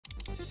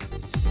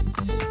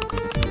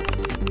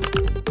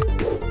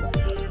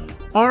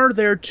Are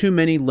there too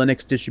many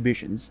Linux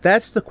distributions?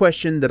 That's the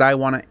question that I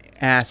want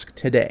to ask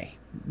today.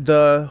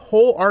 The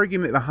whole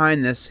argument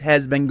behind this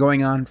has been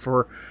going on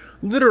for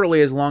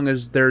literally as long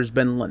as there's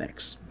been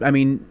Linux. I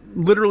mean,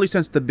 literally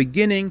since the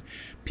beginning,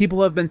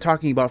 people have been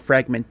talking about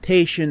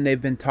fragmentation.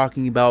 They've been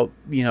talking about,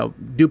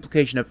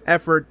 duplication of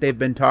effort. They've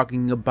been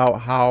talking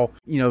about how,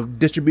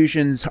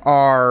 distributions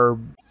are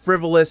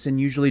frivolous and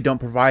usually don't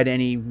provide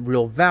any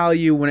real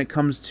value when it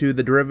comes to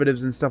the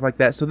derivatives and stuff like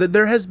that. So that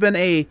there has been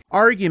a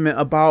argument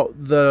about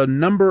the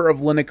number of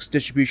Linux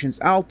distributions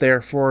out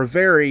there for a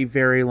very,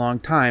 very long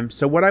time.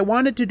 So what I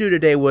wanted to do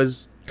today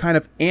was kind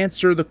of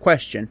answer the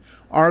question,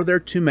 are there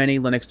too many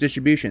Linux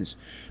distributions?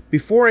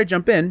 Before I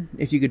jump in,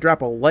 if you could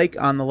drop a like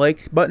on the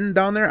like button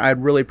down there,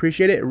 I'd really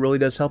appreciate it. It really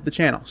does help the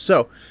channel.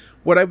 So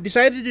what I've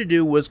decided to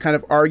do was kind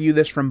of argue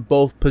this from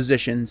both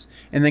positions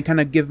and then kind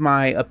of give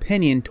my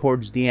opinion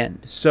towards the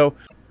end. So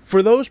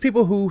for those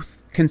people who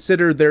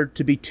consider there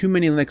to be too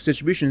many Linux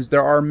distributions,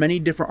 there are many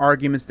different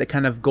arguments that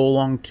kind of go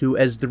along to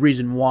as the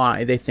reason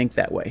why they think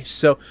that way.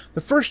 So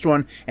the first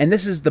one, and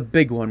this is the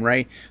big one,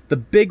 right? The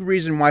big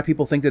reason why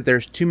people think that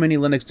there's too many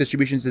Linux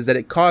distributions is that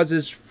it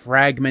causes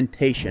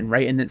fragmentation,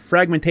 right? And that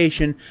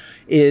fragmentation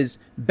is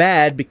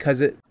bad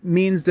because it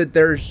means that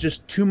there's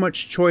just too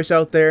much choice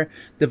out there.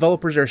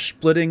 Developers are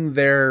splitting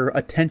their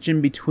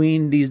attention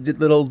between these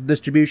little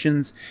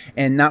distributions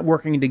and not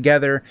working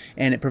together,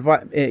 and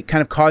it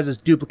kind of causes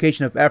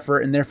duplication of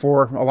effort, and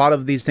therefore a lot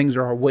of these things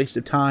are a waste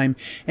of time,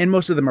 and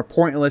most of them are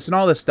pointless and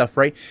all this stuff,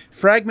 right?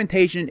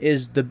 Fragmentation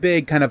is the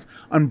big kind of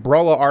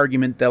umbrella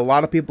argument that a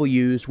lot of people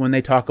use when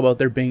they talk about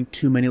there being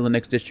too many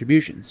Linux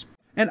distributions.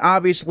 And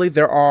obviously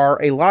there are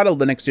a lot of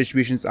Linux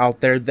distributions out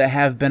there that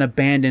have been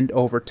abandoned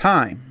over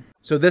time.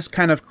 So this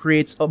kind of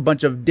creates a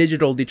bunch of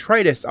digital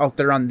detritus out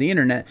there on the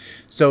internet.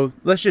 So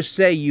let's just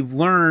say you've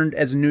learned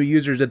as new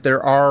users that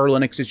there are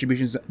Linux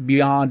distributions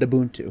beyond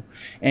Ubuntu,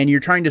 and you're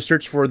trying to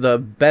search for the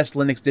best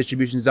Linux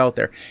distributions out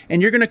there.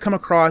 And you're going to come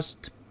across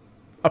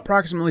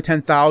approximately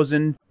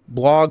 10,000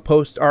 blog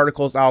post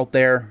articles out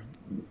there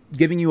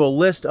giving you a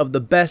list of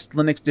the best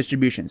Linux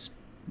distributions.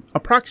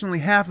 Approximately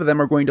half of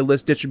them are going to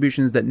list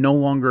distributions that no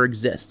longer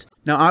exist.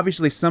 Now,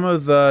 obviously, some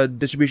of the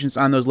distributions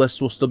on those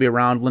lists will still be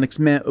around. Linux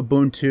Mint,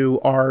 Ubuntu,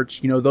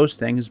 Arch, those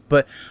things.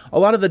 But a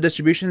lot of the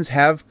distributions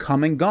have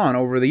come and gone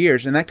over the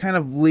years, and that kind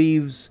of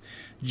leaves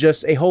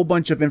just a whole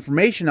bunch of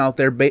information out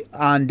there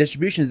on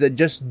distributions that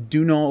just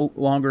do no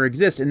longer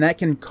exist, and that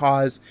can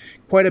cause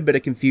quite a bit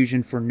of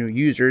confusion for new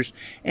users,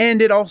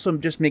 and it also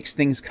just makes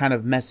things kind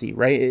of messy,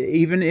 right?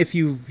 Even if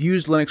you've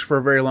used Linux for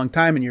a very long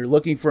time and you're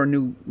looking for a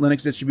new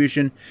Linux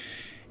distribution,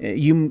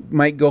 you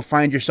might go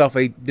find yourself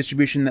a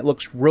distribution that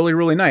looks really,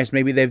 really nice.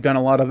 Maybe they've done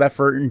a lot of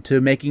effort into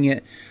making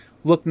it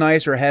look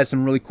nice or has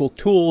some really cool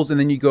tools, and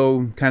then you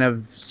go kind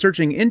of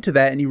searching into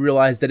that and you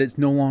realize that it's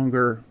no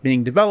longer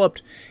being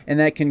developed, and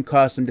that can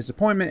cause some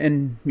disappointment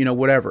and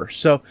whatever.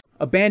 So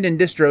abandoned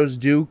distros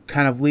do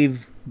kind of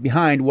leave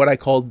behind what I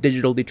call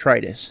digital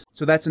detritus.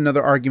 So that's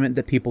another argument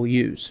that people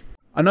use.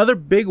 Another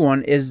big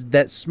one is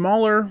that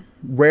smaller,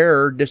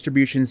 rarer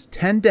distributions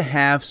tend to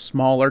have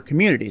smaller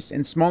communities,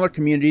 and smaller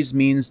communities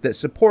means that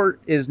support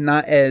is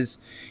not as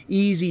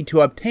easy to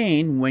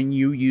obtain when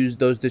you use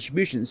those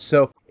distributions.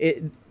 So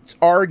it's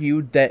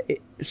argued that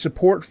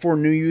support for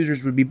new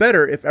users would be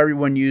better if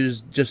everyone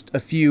used just a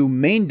few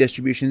main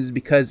distributions,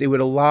 because it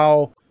would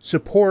allow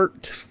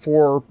support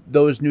for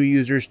those new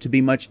users to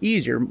be much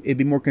easier. It'd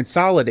be more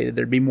consolidated.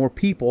 There'd be more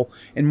people,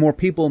 and more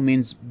people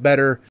means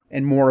better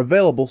and more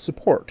available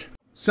support.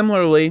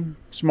 Similarly,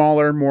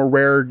 smaller, more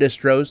rare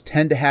distros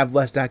tend to have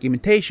less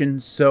documentation,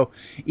 so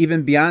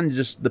even beyond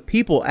just the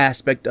people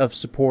aspect of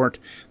support,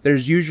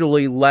 there's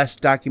usually less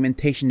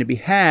documentation to be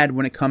had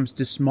when it comes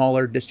to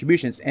smaller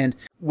distributions. And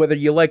whether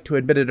you like to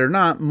admit it or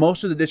not,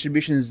 most of the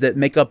distributions that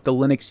make up the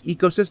Linux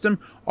ecosystem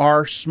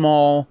are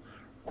small,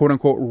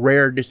 quote-unquote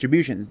rare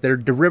distributions. They're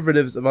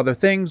derivatives of other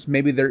things.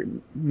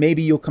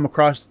 Maybe you'll come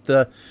across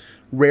the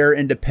rare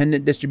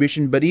independent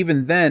distribution, but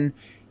even then,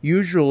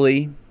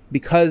 usually,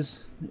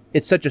 because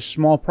it's such a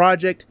small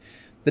project,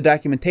 the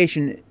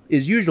documentation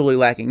is usually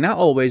lacking. Not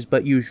always,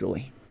 but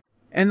usually.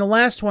 And the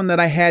last one that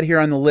I had here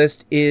on the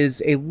list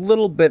is a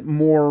little bit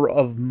more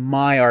of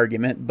my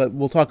argument, but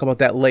we'll talk about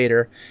that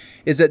later,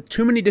 is that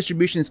too many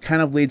distributions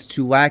kind of leads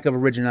to lack of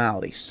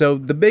originality. So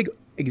the big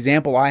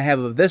example I have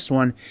of this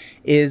one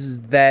is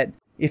that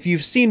if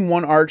you've seen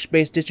one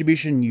Arch-based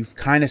distribution, you've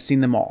kind of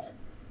seen them all.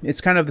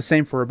 It's kind of the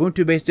same for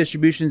Ubuntu-based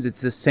distributions.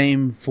 It's the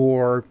same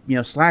for,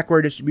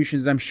 Slackware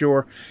distributions, I'm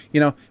sure.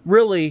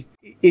 Really,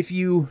 if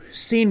you've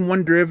seen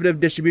one derivative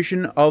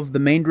distribution of the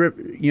main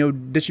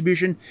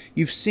distribution,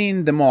 you've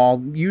seen them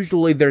all.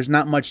 Usually there's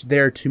not much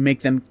there to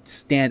make them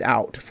stand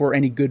out for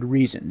any good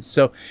reason.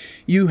 So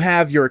you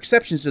have your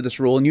exceptions to this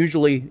rule, and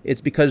usually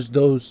it's because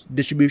those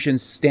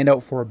distributions stand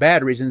out for a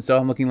bad reason. So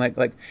I'm looking like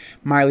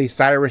Miley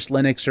Cyrus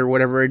Linux or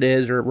whatever it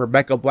is, or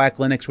Rebecca Black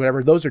Linux,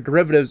 whatever. Those are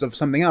derivatives of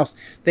something else.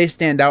 They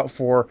stand out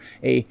for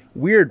a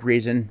weird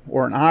reason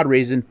or an odd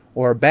reason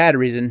or a bad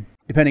reason,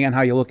 depending on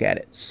how you look at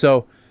it.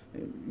 So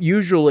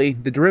Usually,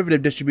 the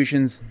derivative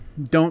distributions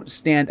don't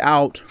stand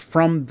out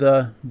from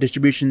the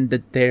distribution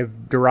that they've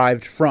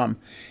derived from.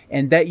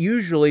 And that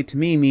usually, to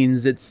me,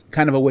 means it's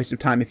kind of a waste of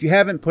time. If you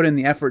haven't put in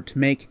the effort to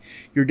make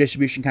your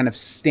distribution kind of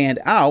stand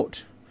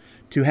out,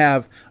 to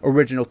have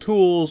original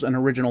tools, an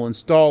original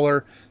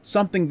installer,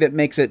 something that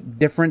makes it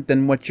different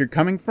than what you're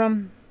coming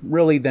from,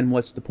 really, then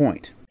what's the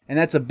point? And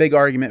that's a big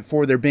argument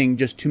for there being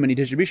just too many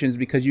distributions,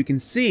 because you can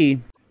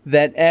see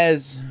that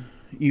as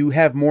you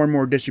have more and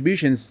more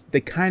distributions,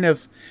 they kind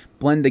of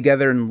blend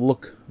together and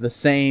look the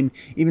same,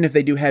 even if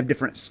they do have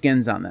different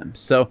skins on them.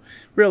 So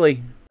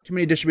really, too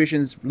many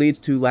distributions leads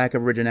to lack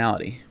of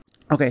originality.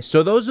 Okay,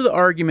 so those are the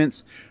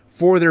arguments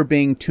for there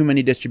being too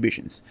many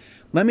distributions.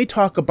 Let me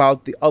talk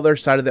about the other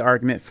side of the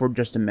argument for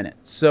just a minute.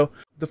 So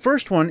the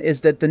first one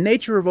is that the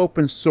nature of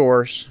open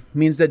source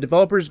means that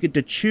developers get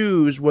to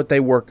choose what they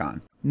work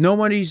on.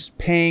 Nobody's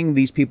paying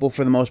these people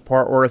for the most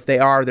part, or if they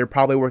are, they're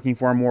probably working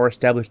for a more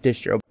established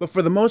distro. But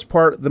for the most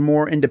part, the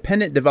more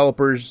independent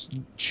developers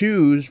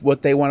choose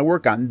what they want to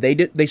work on.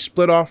 They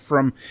split off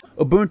from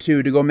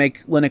Ubuntu to go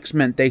make Linux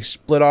Mint. They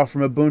split off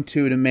from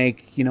Ubuntu to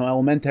make,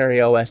 Elementary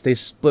OS. They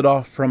split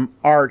off from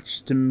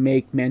Arch to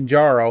make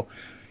Manjaro.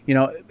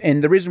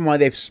 And the reason why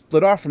they've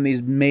split off from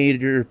these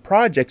major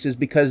projects is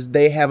because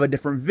they have a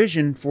different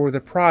vision for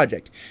the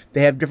project.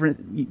 They have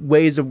different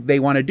ways they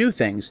want to do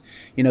things.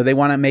 They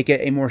want to make it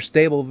a more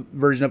stable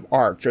version of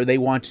Arch, or they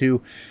want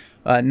to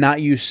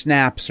not use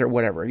snaps or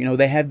whatever.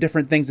 They have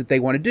different things that they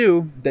want to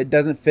do that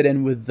doesn't fit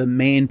in with the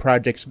main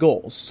project's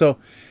goals. So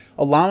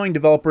allowing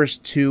developers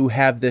to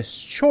have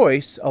this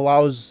choice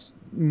allows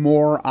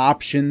more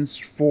options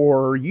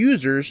for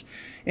users.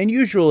 And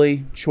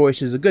usually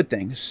choice is a good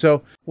thing.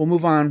 So we'll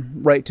move on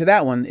right to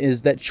that one,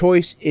 is that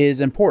choice is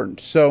important.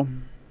 So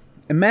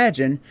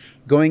imagine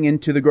going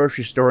into the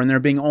grocery store and there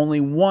being only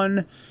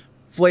one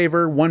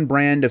flavor, one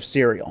brand of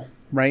cereal,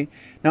 right?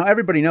 Now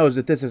everybody knows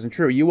that this isn't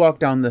true. You walk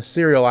down the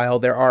cereal aisle,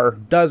 there are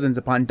dozens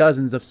upon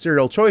dozens of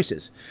cereal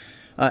choices.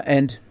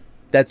 And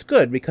that's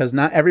good, because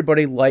not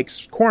everybody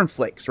likes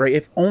cornflakes, right?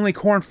 If only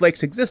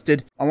cornflakes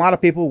existed, a lot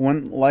of people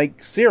wouldn't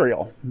like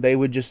cereal. They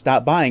would just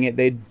stop buying it.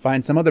 They'd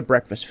find some other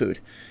breakfast food.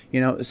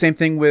 Same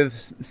thing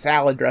with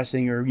salad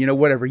dressing, or,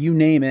 whatever, you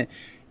name it.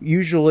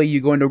 Usually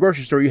you go into a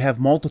grocery store, you have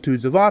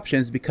multitudes of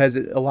options, because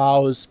it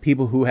allows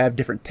people who have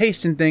different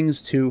tastes in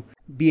things to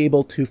be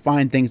able to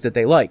find things that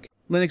they like.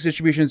 Linux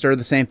distributions are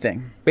the same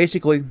thing.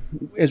 Basically,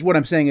 is what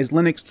I'm saying is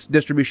Linux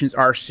distributions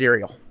are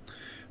cereal.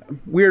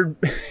 Weird.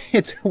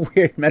 It's a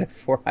weird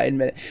metaphor, I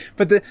admit it.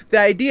 But the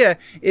idea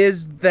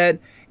is that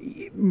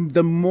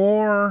the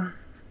more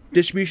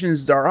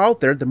distributions are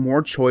out there, the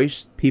more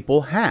choice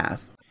people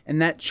have.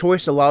 And that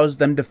choice allows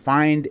them to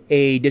find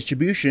a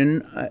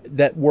distribution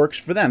that works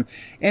for them.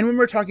 And when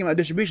we're talking about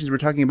distributions, we're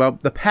talking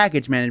about the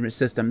package management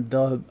system.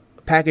 The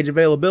package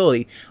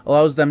availability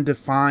allows them to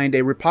find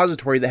a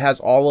repository that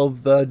has all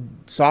of the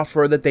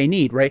software that they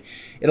need, right?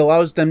 It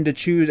allows them to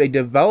choose a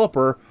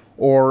developer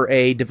or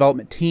a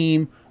development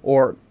team,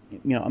 or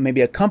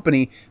maybe a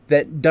company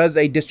that does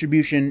a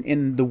distribution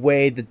in the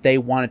way that they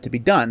want it to be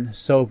done.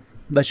 So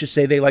let's just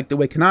say they like the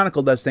way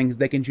Canonical does things,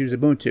 they can choose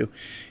Ubuntu.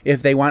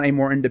 If they want a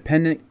more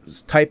independent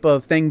type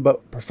of thing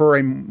but prefer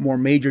a more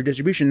major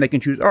distribution, they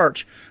can choose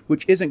Arch,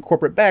 which isn't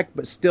corporate backed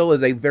but still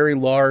is a very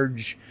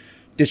large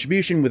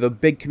distribution with a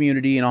big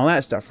community and all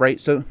that stuff, right?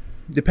 So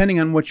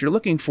depending on what you're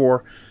looking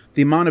for,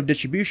 the amount of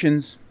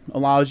distributions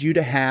allows you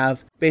to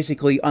have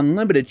basically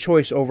unlimited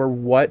choice over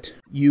what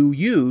you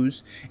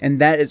use,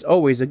 and that is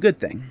always a good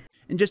thing.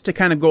 And just to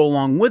kind of go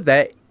along with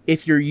that,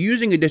 if you're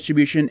using a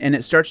distribution and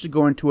it starts to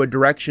go into a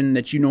direction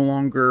that you no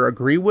longer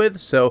agree with,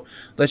 so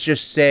let's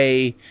just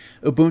say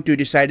Ubuntu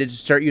decided to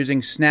start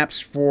using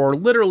snaps for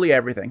literally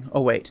everything.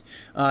 Oh wait,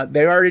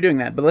 they're already doing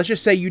that. But let's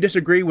just say you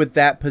disagree with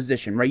that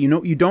position, right?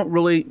 You don't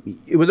really,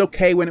 it was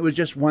okay when it was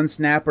just one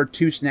snap or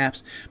two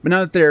snaps, but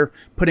now that they're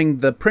putting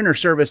the printer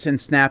service in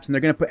snaps and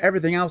they're going to put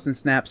everything else in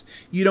snaps,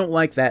 you don't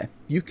like that.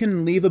 You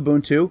can leave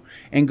Ubuntu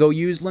and go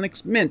use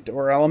Linux Mint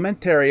or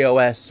Elementary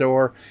OS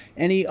or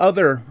any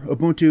other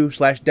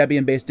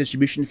Ubuntu/Debian-based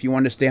distribution if you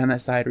want to stay on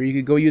that side. Or you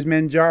could go use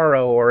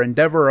Manjaro or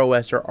Endeavor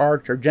OS or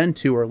Arch or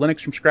Gentoo or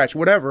Linux from scratch,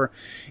 whatever.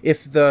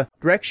 If the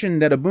direction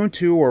that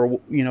Ubuntu or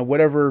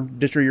whatever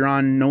distro you're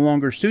on no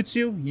longer suits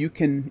you, you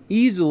can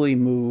easily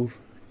move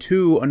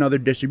to another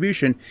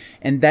distribution,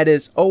 and that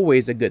is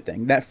always a good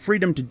thing. That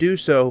freedom to do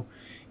so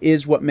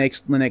is what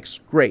makes Linux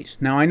great.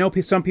 Now, I know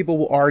some people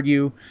will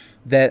argue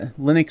that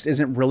Linux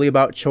isn't really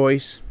about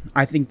choice.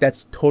 I think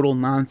that's total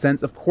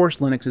nonsense. Of course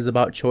Linux is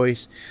about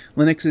choice.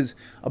 Linux is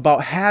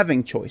about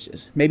having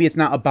choices. Maybe it's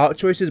not about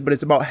choices, but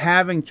it's about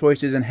having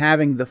choices and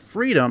having the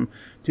freedom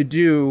to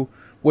do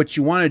what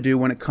you want to do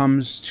when it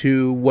comes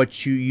to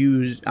what you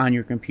use on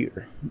your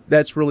computer.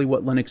 That's really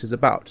what Linux is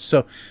about.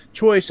 So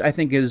choice, I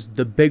think, is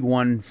the big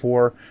one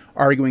for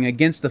arguing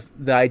against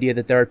the idea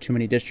that there are too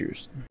many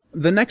distros.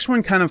 The next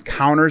one kind of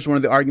counters one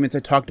of the arguments I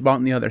talked about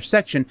in the other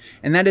section,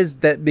 and that is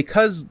that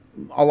because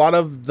a lot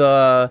of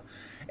the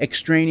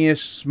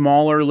extraneous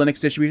smaller Linux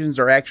distributions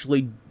are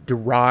actually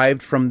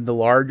derived from the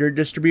larger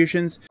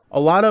distributions, a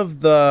lot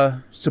of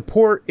the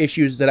support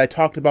issues that I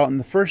talked about in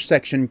the first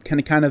section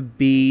can kind of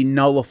be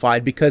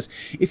nullified, because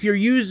if you're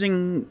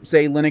using,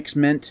 say, Linux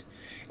Mint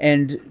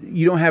and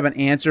you don't have an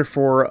answer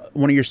for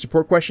one of your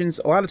support questions,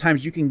 a lot of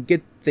times you can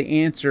get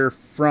the answer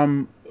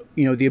from,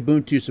 the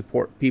Ubuntu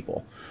support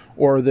people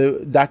or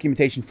the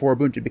documentation for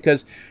Ubuntu,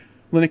 because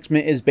Linux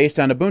Mint is based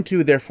on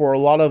Ubuntu. Therefore, a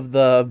lot of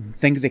the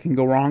things that can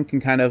go wrong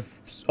can kind of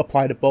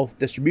apply to both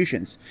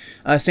distributions.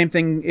 Same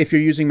thing if you're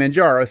using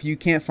Manjaro. If you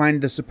can't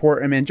find the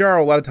support in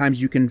Manjaro, a lot of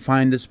times you can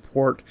find the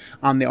support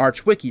on the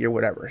Arch Wiki or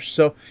whatever.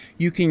 So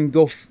you can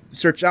go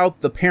search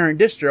out the parent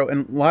distro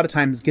and a lot of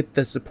times get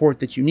the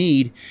support that you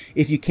need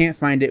if you can't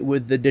find it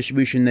with the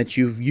distribution that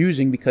you're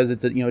using, because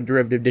it's a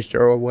derivative distro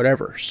or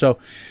whatever. So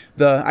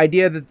the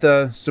idea that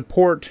the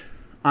support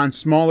on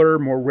smaller,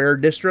 more rare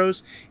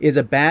distros is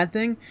a bad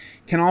thing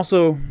can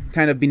also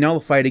kind of be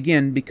nullified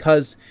again,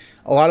 because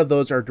a lot of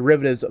those are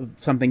derivatives of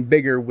something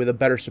bigger with a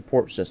better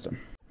support system.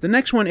 The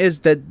next one is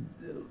that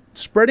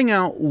spreading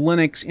out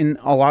Linux in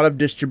a lot of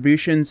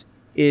distributions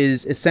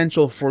is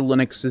essential for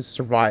Linux's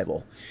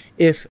survival.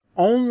 If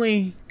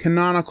only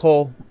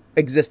Canonical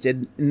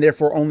existed, and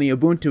therefore only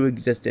Ubuntu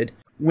existed,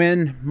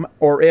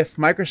 if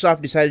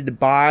Microsoft decided to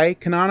buy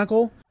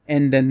Canonical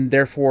and then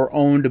therefore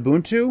owned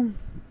Ubuntu,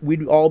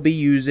 we'd all be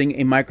using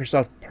a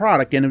Microsoft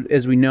product, and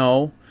as we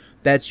know,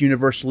 that's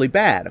universally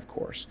bad, of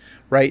course,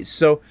 right?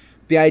 So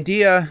the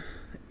idea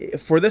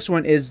for this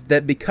one is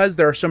that because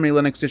there are so many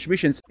Linux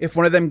distributions, if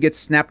one of them gets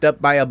snapped up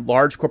by a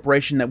large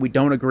corporation that we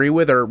don't agree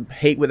with or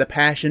hate with a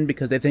passion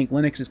because they think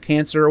Linux is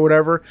cancer or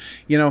whatever,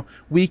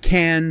 we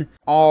can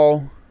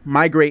all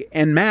migrate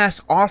en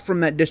masse off from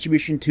that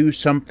distribution to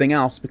something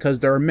else, because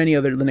there are many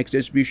other Linux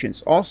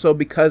distributions. Also,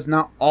 because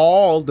not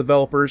all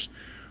developers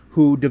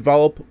who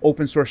develop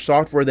open source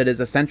software that is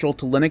essential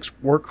to Linux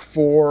work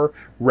for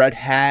Red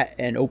Hat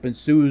and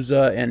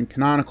OpenSUSE and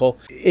Canonical.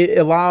 It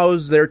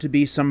allows there to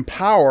be some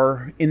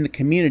power in the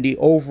community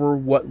over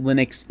what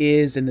Linux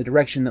is and the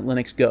direction that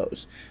Linux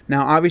goes.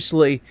 Now,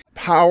 obviously,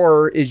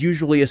 power is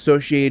usually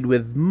associated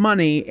with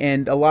money,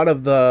 and a lot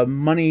of the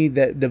money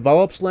that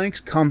develops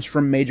Linux comes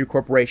from major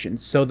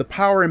corporations. So the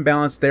power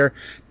imbalance there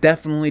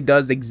definitely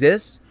does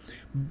exist,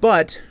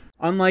 but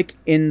unlike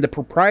in the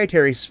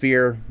proprietary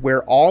sphere,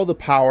 where all the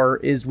power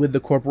is with the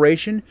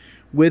corporation,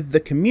 with the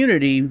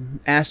community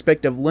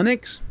aspect of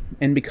Linux,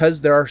 and because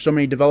there are so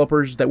many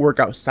developers that work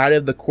outside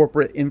of the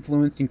corporate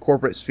influence and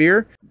corporate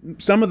sphere,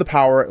 some of the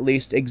power at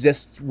least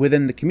exists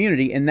within the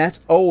community, and that's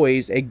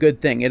always a good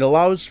thing. It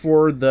allows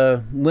for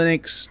the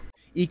Linux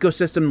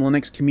ecosystem, the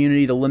Linux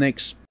community, the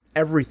Linux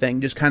everything,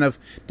 just kind of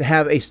to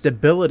have a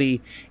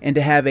stability and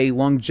to have a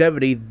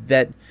longevity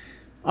that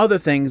other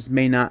things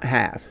may not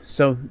have.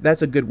 So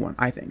that's a good one,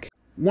 I think.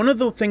 One of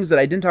the things that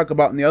I didn't talk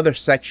about in the other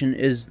section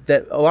is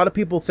that a lot of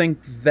people think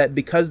that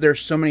because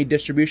there's so many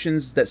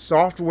distributions, that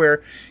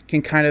software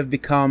can kind of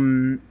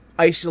become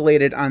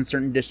isolated on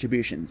certain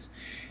distributions.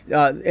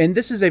 And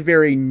this is a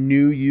very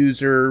new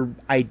user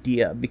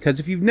idea, because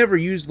if you've never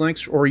used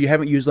Linux or you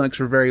haven't used Linux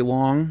for very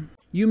long,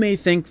 you may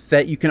think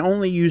that you can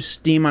only use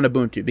Steam on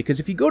Ubuntu, because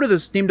if you go to the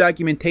Steam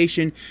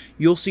documentation,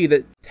 you'll see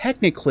that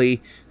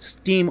technically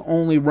Steam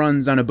only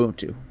runs on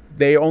Ubuntu.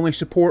 They only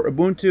support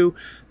Ubuntu.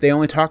 They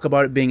only talk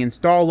about it being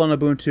installed on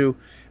Ubuntu,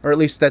 or at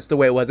least that's the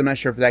way it was. I'm not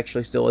sure if it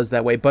actually still is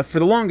that way, but for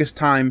the longest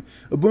time,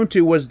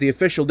 Ubuntu was the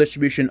official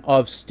distribution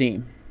of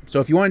Steam.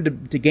 So if you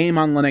wanted to game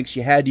on Linux,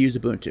 you had to use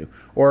Ubuntu,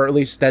 or at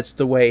least that's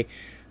the way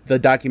the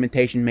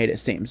documentation made it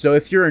seem. So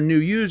if you're a new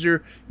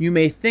user, you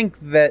may think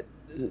that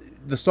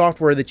the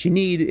software that you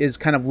need is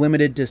kind of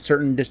limited to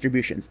certain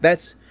distributions.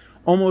 That's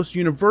almost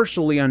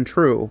universally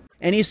untrue.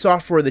 Any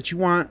software that you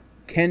want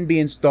can be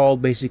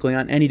installed basically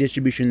on any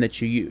distribution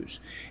that you use.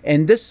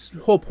 And this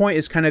whole point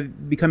is kind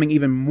of becoming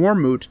even more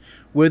moot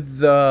with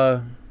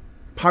the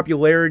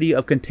popularity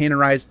of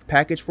containerized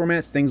package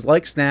formats, things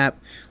like Snap,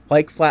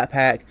 like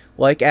Flatpak,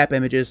 like app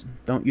images.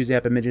 Don't use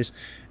app images,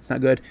 it's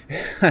not good.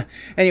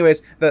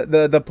 Anyways,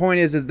 the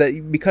point is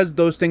that because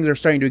those things are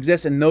starting to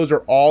exist and those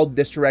are all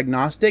distro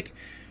agnostic,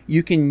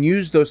 you can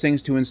use those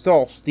things to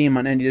install Steam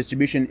on any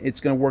distribution.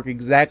 It's going to work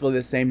exactly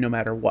the same no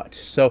matter what.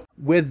 So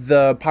with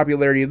the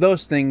popularity of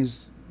those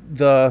things,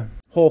 the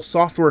whole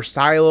software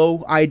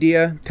silo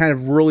idea kind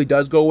of really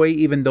does go away,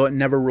 even though it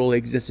never really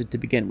existed to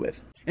begin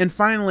with. And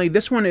finally,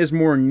 this one is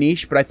more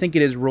niche, but I think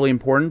it is really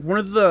important. One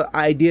of the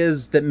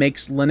ideas that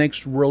makes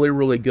Linux really,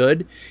 really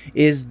good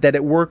is that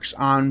it works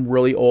on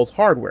really old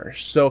hardware.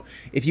 So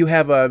if you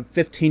have a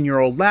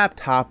 15-year-old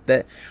laptop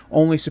that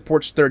only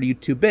supports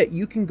 32-bit,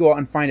 you can go out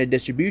and find a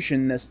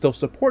distribution that still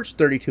supports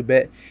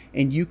 32-bit,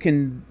 and you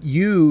can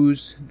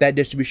use that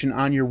distribution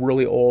on your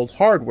really old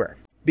hardware.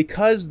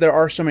 Because there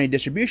are so many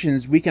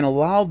distributions, we can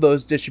allow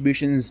those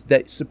distributions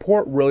that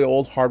support really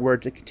old hardware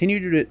to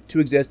continue to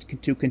exist,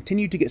 to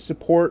continue to get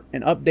support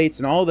and updates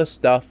and all this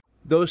stuff.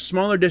 Those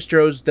smaller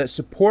distros that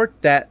support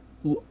that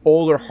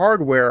older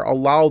hardware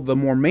allow the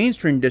more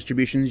mainstream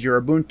distributions, your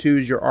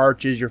Ubuntus, your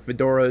Arches, your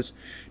Fedoras,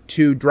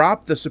 to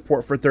drop the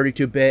support for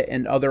 32-bit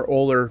and other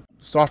older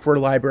software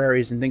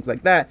libraries and things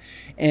like that,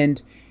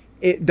 and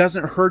it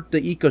doesn't hurt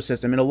the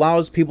ecosystem. It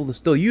allows people to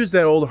still use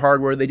that old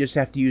hardware. They just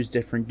have to use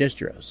different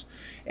distros.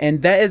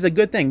 And that is a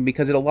good thing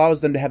because it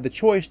allows them to have the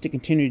choice to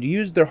continue to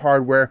use their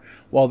hardware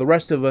while the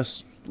rest of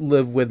us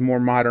live with more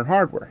modern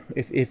hardware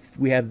if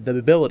we have the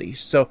ability.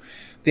 So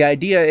the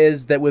idea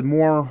is that with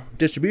more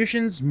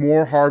distributions,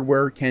 more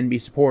hardware can be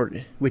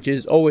supported, which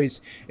is always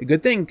a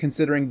good thing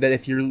considering that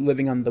if you're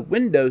living on the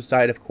Windows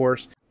side, of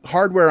course,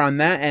 hardware on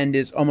that end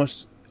is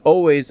almost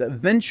always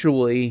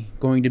eventually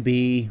going to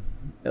be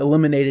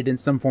eliminated in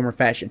some form or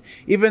fashion.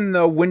 Even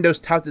though Windows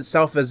touts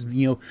itself as,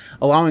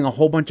 allowing a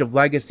whole bunch of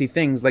legacy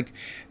things, like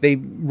they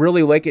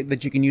really like it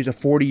that you can use a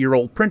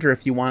 40-year-old printer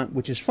if you want,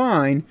 which is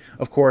fine,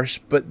 of course,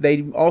 but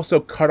they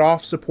also cut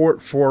off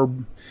support for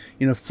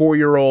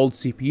 4-year-old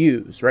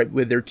CPUs, right,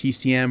 with their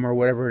TCM or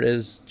whatever it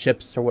is,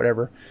 chips or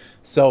whatever.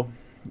 So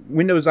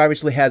Windows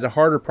obviously has a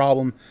harder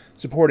problem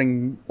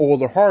supporting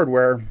older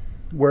hardware,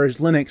 whereas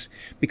Linux,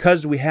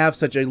 because we have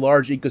such a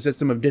large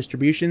ecosystem of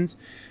distributions,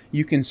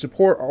 you can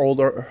support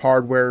older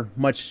hardware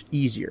much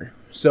easier.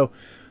 So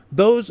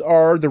those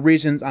are the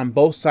reasons on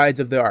both sides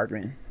of the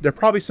argument. There are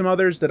probably some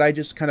others that I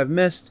just kind of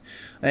missed,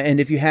 and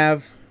if you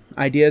have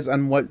ideas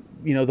on what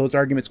those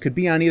arguments could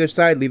be on either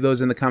side, leave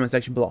those in the comment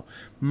section below.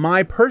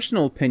 My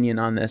personal opinion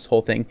on this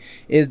whole thing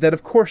is that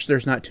of course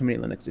there's not too many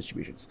Linux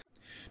distributions.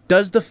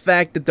 Does the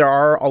fact that there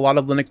are a lot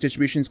of Linux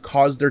distributions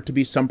cause there to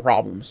be some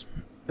problems?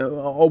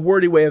 A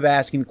wordy way of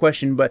asking the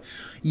question, but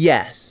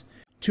yes,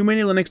 too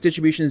many Linux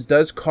distributions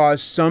does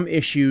cause some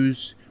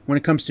issues when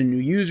it comes to new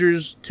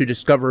users, to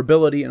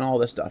discoverability, and all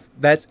this stuff.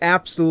 That's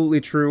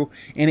absolutely true,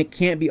 and it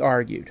can't be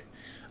argued.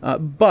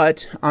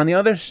 But on the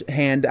other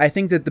hand, I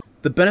think that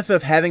the benefit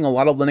of having a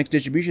lot of Linux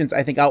distributions,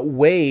 I think,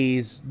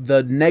 outweighs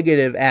the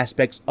negative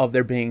aspects of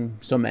there being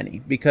so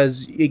many,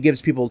 because it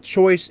gives people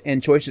choice,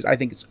 and choices, I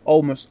think, it's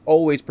almost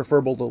always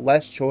preferable to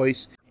less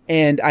choice.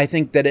 And I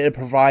think that it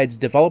provides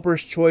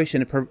developers choice,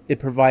 and it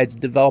provides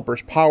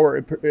developers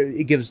power.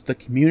 It gives the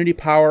community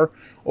power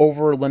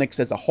over Linux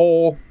as a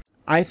whole.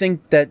 I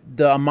think that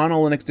the amount of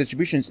Linux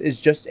distributions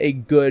is just a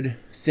good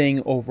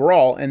thing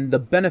overall, and the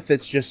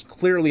benefits just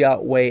clearly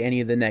outweigh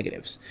any of the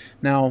negatives.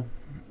 Now,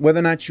 whether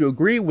or not you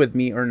agree with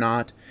me or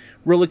not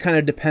really kind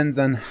of depends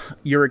on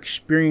your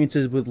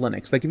experiences with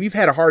Linux. Like if you've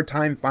had a hard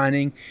time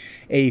finding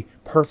a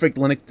perfect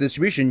Linux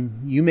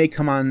distribution, you may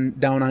come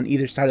down on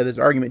either side of this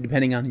argument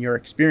depending on your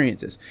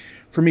experiences.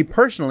 For me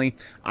personally,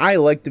 I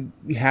like to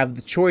have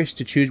the choice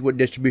to choose what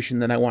distribution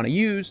that I want to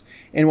use,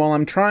 and while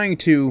I'm trying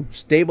to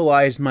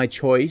stabilize my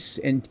choice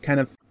and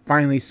kind of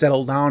finally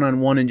settle down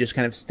on one and just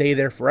kind of stay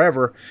there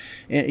forever,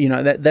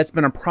 that's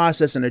been a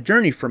process and a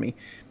journey for me.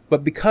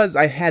 But because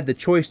I had the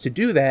choice to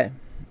do that,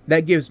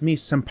 that gives me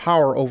some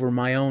power over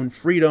my own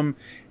freedom,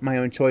 my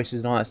own choices,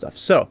 and all that stuff.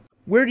 So,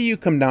 where do you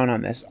come down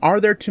on this? Are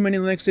there too many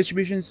Linux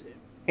distributions?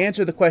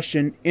 Answer the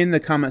question in the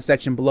comment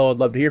section below. I'd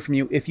love to hear from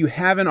you. If you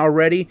haven't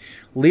already,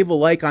 leave a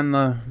like on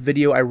the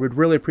video. I would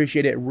really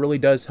appreciate it. It really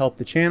does help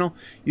the channel.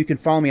 You can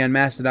follow me on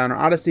Mastodon or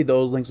Odyssey.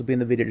 Those links will be in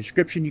the video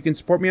description. You can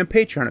support me on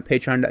Patreon at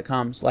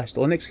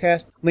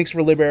patreon.com/thelinuxcast. Links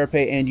for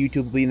LiberaPay and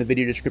YouTube will be in the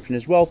video description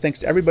as well. Thanks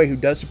to everybody who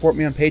does support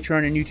me on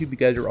Patreon and YouTube. You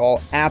guys are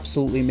all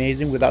absolutely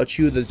amazing. Without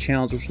you, the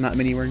channels would not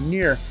anywhere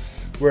near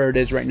where it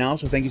is right now.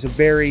 So thank you so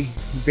very,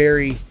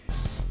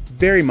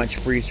 very much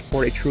for your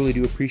support. I truly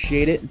do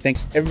appreciate it. And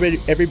thanks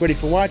everybody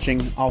for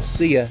watching. I'll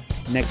see you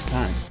next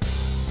time.